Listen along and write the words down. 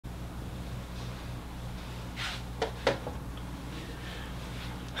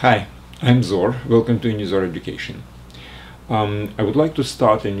Hi, I'm Zor. Welcome to Unizor Education. I would like to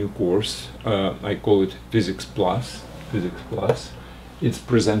start a new course. I call it Physics Plus. It's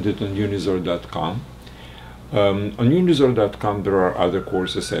presented on Unizor.com. On Unizor.com there are other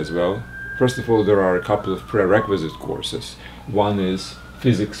courses as well. First of all, there are a couple of prerequisite courses. One is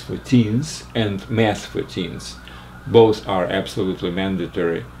Physics for Teens and Math for Teens. Both are absolutely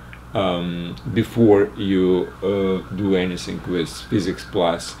mandatory before you do anything with Physics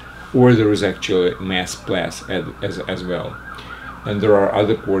Plus, or there is actually Math Plus as well. And there are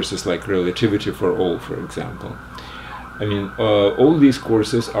other courses like Relativity for All, for example. I mean, all these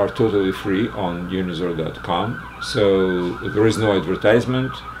courses are totally free on Unizor.com, so there is no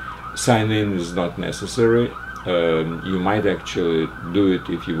advertisement. Sign in is not necessary. You might actually do it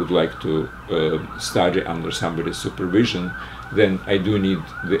if you would like to study under somebody's supervision. Then I do need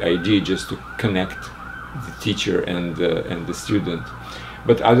the ID just to connect the teacher and the student.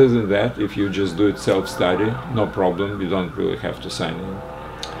 But other than that, if you just do it self-study, no problem. You don't really have to sign in.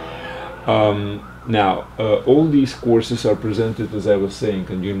 Now, all these courses are presented, as I was saying,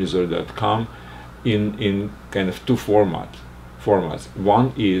 on Unizor.com in kind of two formats.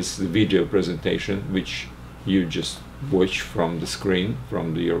 One is the video presentation, which you just watch from the screen,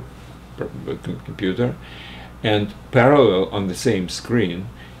 from your computer, and parallel on the same screen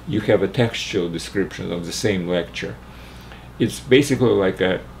you have a textual description of the same lecture. It's basically like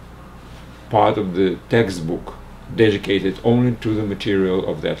a part of the textbook dedicated only to the material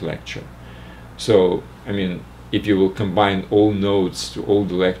of that lecture. So, I mean, if you will combine all notes to all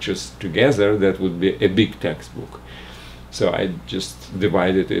the lectures together, that would be a big textbook. So I just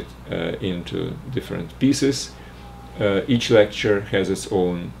divided it into different pieces. Each lecture has its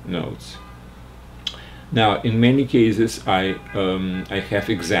own notes. Now, in many cases, I have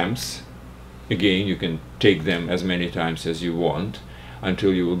exams. Again, you can take them as many times as you want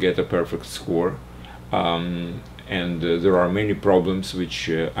until you will get a perfect score. There are many problems which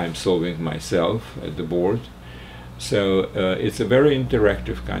I'm solving myself at the board. So it's a very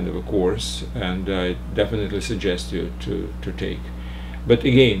interactive kind of a course, and I definitely suggest you to take. But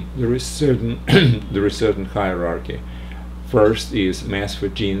again, there is certain hierarchy. First is Math for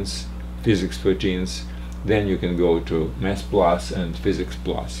Teens, Physics for Teens. Then you can go to Math Plus and Physics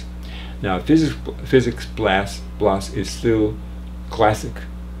Plus. Now, Physics Plus is still classic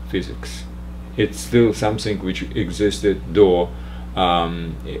physics. It's still something which existed though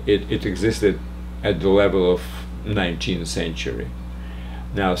it existed at the level of 19th century.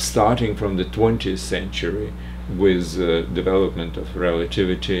 Now, starting from the 20th century with development of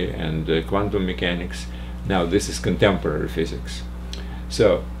relativity and quantum mechanics, now this is contemporary physics.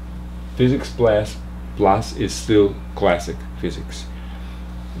 So Physics Plus is still classic physics.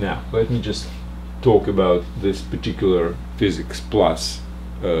 Now let me just talk about this particular Physics Plus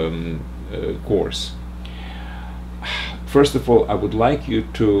course. First of all, I would like you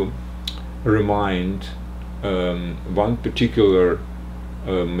to remind one particular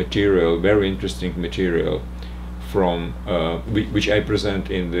material, very interesting material from which I present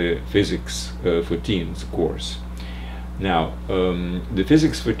in the Physics for Teens course. Now, the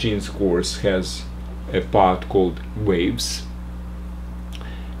Physics for Teens course has a part called Waves,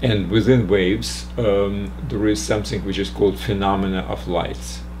 and within Waves there is something which is called phenomena of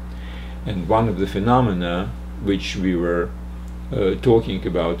lights. And one of the phenomena which we were talking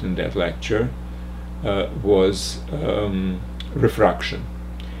about in that lecture was refraction,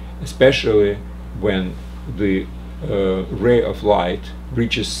 especially when the ray of light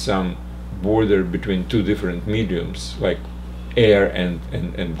reaches some border between two different mediums, like air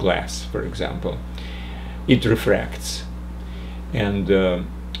and glass, for example. It refracts. And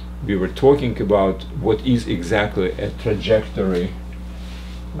we were talking about what is exactly a trajectory.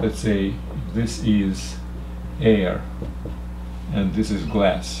 Let's say this is air and this is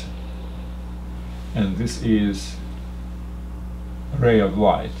glass, and this is a ray of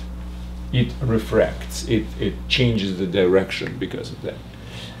light. It refracts, it changes the direction because of that.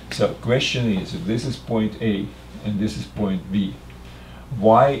 So question is, if this is point A and this is point B,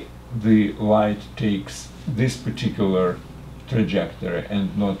 why the light takes this particular trajectory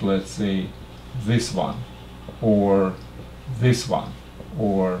and not, let's say, this one or this one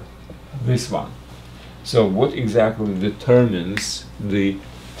or this one? So what exactly determines the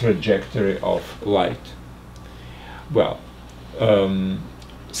trajectory of light? Well,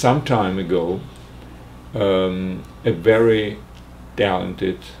 some time ago, a very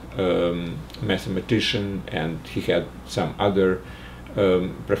talented mathematician, and he had some other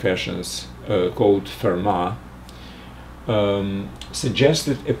professions, called Fermat,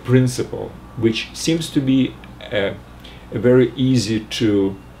 suggested a principle which seems to be a very easy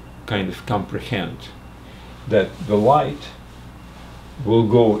to kind of comprehend that the light will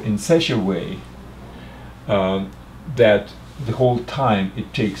go in such a way that the whole time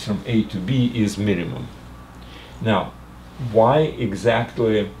it takes from A to B is minimum. Now, why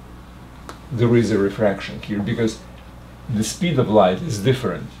exactly there is a refraction here? Because the speed of light is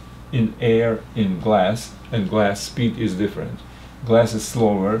different in air, in glass, and glass speed is different. Glass is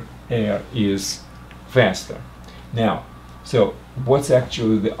slower, air is faster. Now, so what's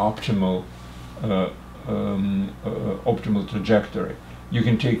actually the optimal optimal trajectory? You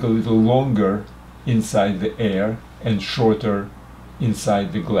can take a little longer inside the air and shorter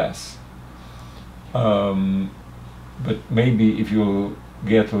inside the glass. But maybe if you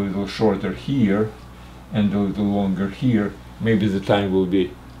get a little shorter here and a little longer here, maybe the time will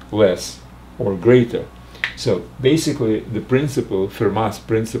be less or greater. So basically the principle, Fermat's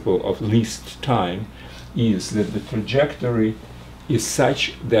principle of least time, is that the trajectory is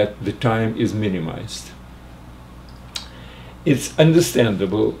such that the time is minimized. It's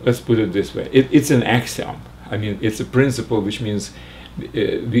understandable, let's put it this way, it's an axiom. I mean, it's a principle, which means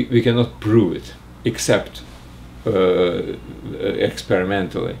we cannot prove it except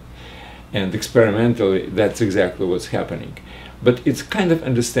experimentally. And experimentally, that's exactly what's happening. But it's kind of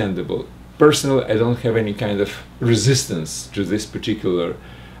understandable. Personally, I don't have any kind of resistance to this particular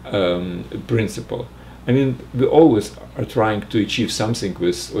principle. I mean, we always are trying to achieve something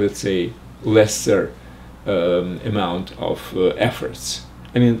with, let's say, lesser amount of efforts.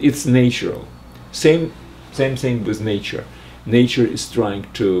 I mean, it's natural. Same thing with nature. Nature is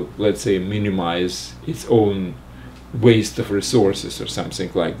trying to, let's say, minimize its own waste of resources or something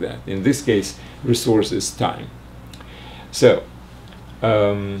like that. In this case, resource is time. So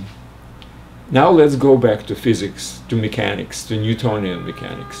now let's go back to physics, to mechanics, to Newtonian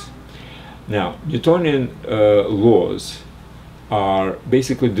mechanics. Now, Newtonian laws are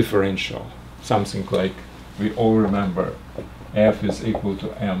basically differential. Something like, we all remember, F is equal to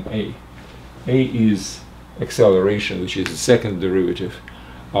ma. A is acceleration, which is the second derivative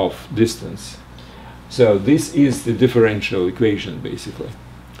of distance. So this is the differential equation, basically.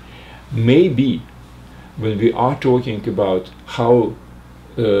 Maybe when we are talking about how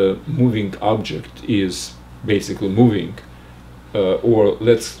a moving object is basically moving, or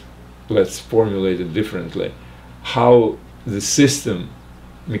let's formulate it differently, how the system,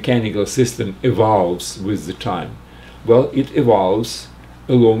 mechanical system, evolves with the time. Well, it evolves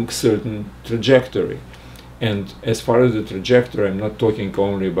along certain trajectory. And as far as the trajectory, I'm not talking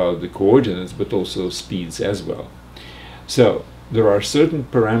only about the coordinates, but also speeds as well. So there are certain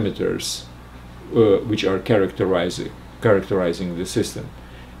parameters which are characterizing the system.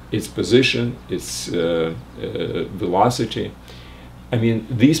 Its position, its velocity. I mean,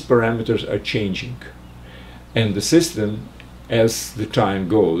 these parameters are changing. And the system, as the time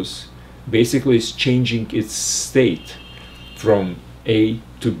goes, basically is changing its state from A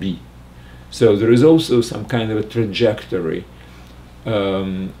to B. So there is also some kind of a trajectory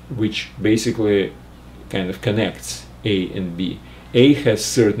which basically kind of connects A and B. A has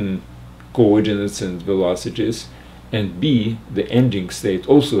certain coordinates and velocities, and B, the ending state,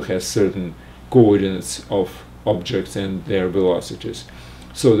 also has certain coordinates of objects and their velocities.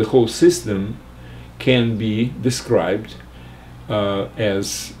 So the whole system can be described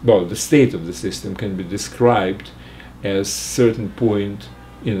as, well, the state of the system can be described as certain point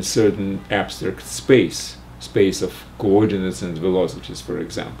in a certain abstract space of coordinates and velocities, for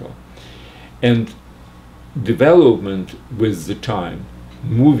example. And development with the time,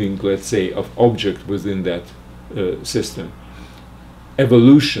 moving, let's say, of object within that system,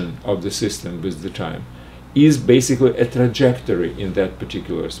 evolution of the system with the time, is basically a trajectory in that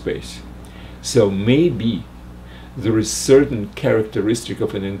particular space. So maybe there is certain characteristic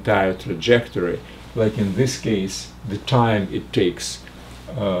of an entire trajectory, like in this case, the time it takes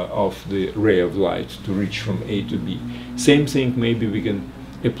of the ray of light to reach from A to B. Same thing maybe we can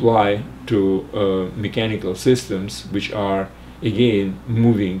apply to mechanical systems, which are again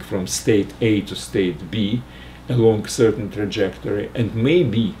moving from state A to state B along certain trajectory, and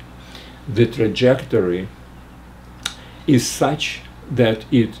maybe the trajectory is such that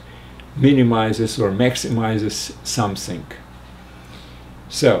it minimizes or maximizes something.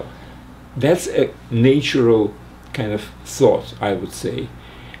 So that's a natural kind of thought, I would say.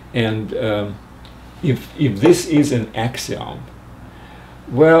 And if this is an axiom,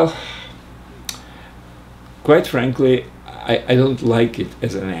 well, quite frankly, I don't like it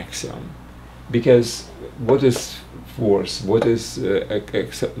as an axiom, because what is force? What is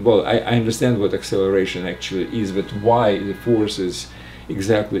well, I understand what acceleration actually is, but why the force is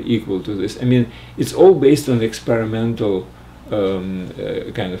exactly equal to this? I mean, it's all based on experimental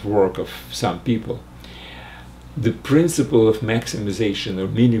kind of work of some people. The principle of maximization or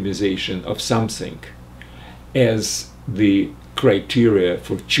minimization of something as the criteria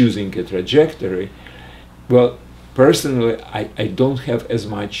for choosing a trajectory, well, personally, I don't have as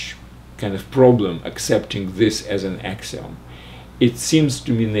much kind of problem accepting this as an axiom. It seems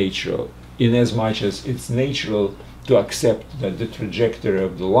to me natural, in as much as it's natural to accept that the trajectory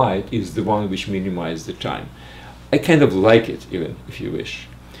of the light is the one which minimizes the time. I kind of like it, even, if you wish.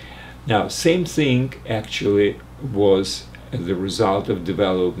 Now, same thing actually was the result of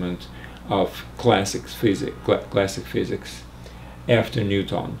development of classic physics after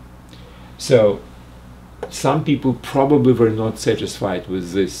Newton. So some people probably were not satisfied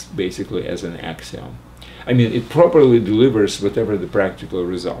with this basically as an axiom. I mean, it properly delivers whatever the practical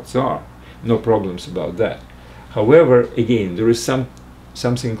results are. No problems about that. However, again, there is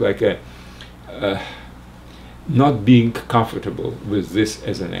something like a not being comfortable with this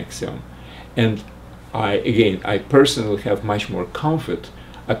as an axiom. And I personally have much more comfort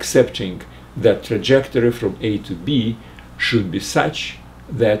accepting that trajectory from A to B should be such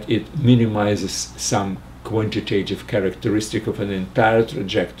that it minimizes some quantitative characteristic of an entire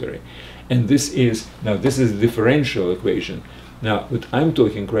trajectory. And this is a differential equation. Now, what I'm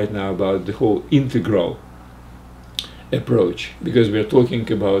talking right now about the whole integral approach, because we are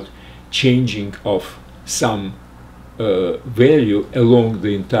talking about changing of some value along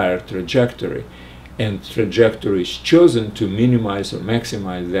the entire trajectory, and trajectory is chosen to minimize or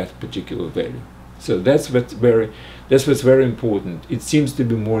maximize that particular value. So that's what's very important. It seems to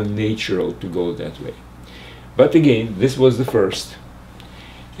be more natural to go that way. But again, this was the first,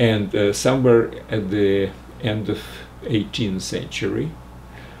 and somewhere at the end of 18th century,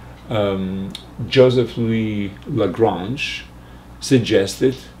 Joseph-Louis Lagrange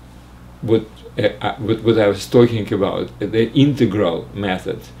suggested what I was talking about, the integral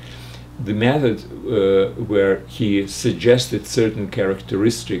method. The method where he suggested certain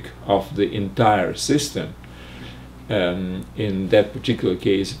characteristic of the entire system. In that particular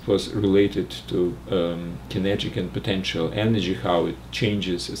case, it was related to kinetic and potential energy, how it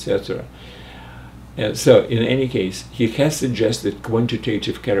changes, etc. So in any case, he has suggested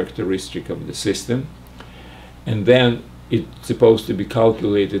quantitative characteristic of the system, and then it's supposed to be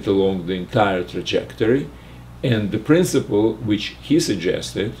calculated along the entire trajectory. And the principle which he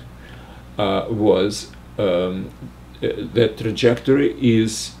suggested was that trajectory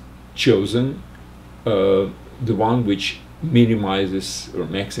is chosen, the one which minimizes or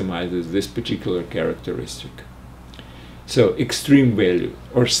maximizes this particular characteristic. So extreme value,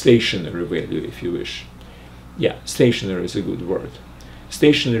 or stationary value, if you wish. Yeah, stationary is a good word.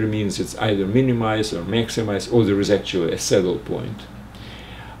 Stationary means it's either minimized or maximized, or there is actually a saddle point.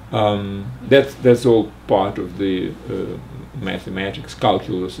 That's all part of the mathematics,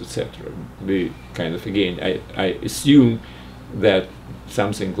 calculus, etc. We kind of, again, I assume that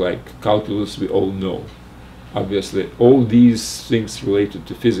something like calculus we all know. Obviously, all these things related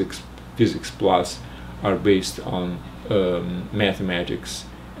to physics plus, are based on mathematics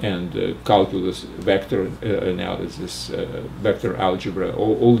and calculus, vector analysis, vector algebra.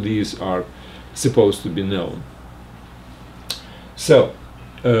 All these are supposed to be known. So,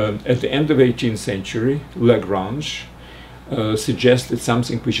 at the end of 18th century, Lagrange suggested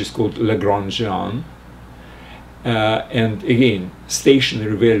something which is called Lagrangian. And again,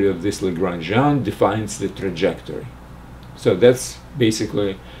 stationary value of this Lagrangian defines the trajectory. So that's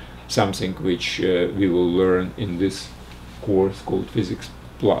basically something which we will learn in this course called Physics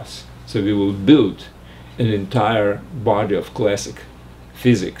Plus. So we will build an entire body of classic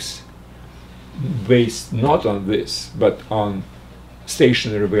physics based not on this, but on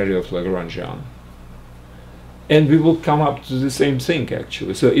stationary value of Lagrangian. And we will come up to the same thing,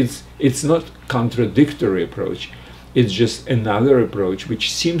 actually. So it's not contradictory approach. It's just another approach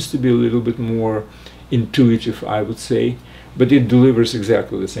which seems to be a little bit more intuitive, I would say, but it delivers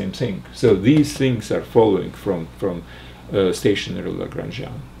exactly the same thing. So these things are following from stationary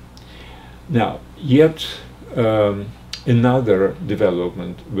Lagrangian. Now, yet another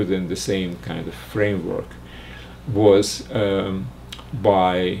development within the same kind of framework was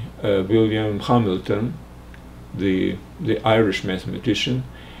by William Hamilton, the Irish mathematician,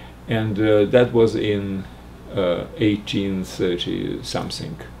 and that was in 1830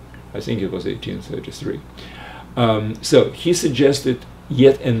 something. I think it was 1833. So he suggested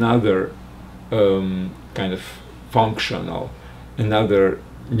yet another kind of functional, another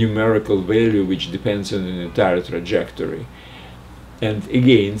numerical value which depends on an entire trajectory, and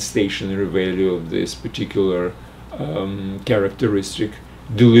again stationary value of this particular characteristic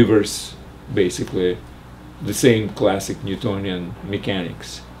delivers basically the same classic Newtonian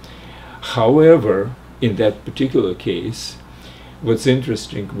mechanics. However, in that particular case, what's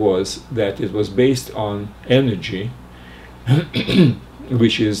interesting was that it was based on energy,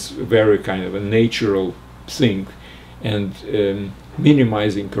 which is very kind of a natural thing, and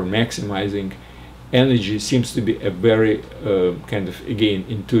minimizing or maximizing energy seems to be a very kind of, again,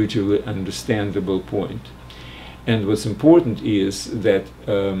 intuitively understandable point. And what's important is that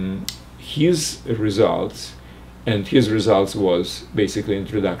his results, and his results was basically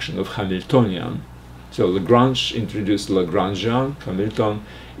introduction of Hamiltonian. So Lagrange introduced Lagrangian, Hamilton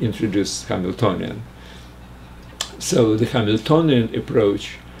introduced Hamiltonian. So the Hamiltonian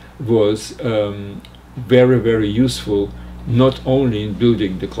approach was very, very useful, not only in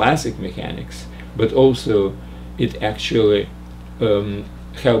building the classic mechanics, but also it actually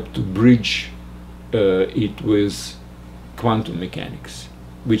helped to bridge it with quantum mechanics,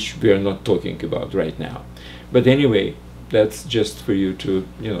 which we are not talking about right now. But anyway, that's just for you to,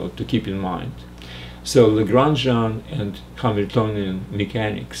 to keep in mind. So Lagrangian and Hamiltonian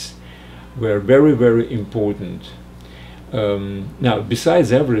mechanics were very, very important. Now,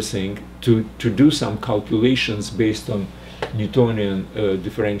 besides everything, to do some calculations based on Newtonian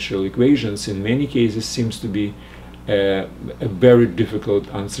differential equations in many cases seems to be a very difficult,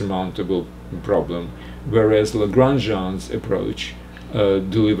 unsurmountable problem, whereas Lagrangian's approach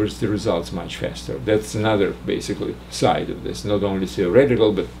delivers the results much faster. That's another, basically, side of this, not only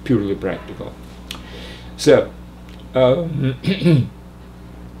theoretical, but purely practical. So,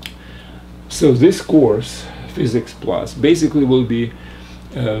 so this course, Physics Plus, basically will be,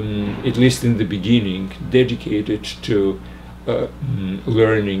 at least in the beginning, dedicated to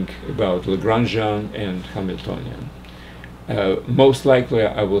learning about Lagrangian and Hamiltonian. Most likely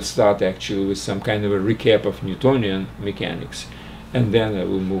I will start actually with some kind of a recap of Newtonian mechanics, and then I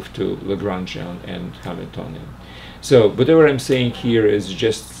will move to Lagrangian and Hamiltonian. So whatever I'm saying here is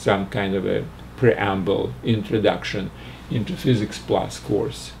just some kind of a preamble, introduction into Physics Plus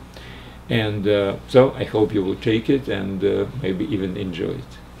course. And so I hope you will take it and maybe even enjoy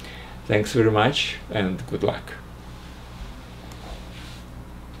it. Thanks very much and good luck.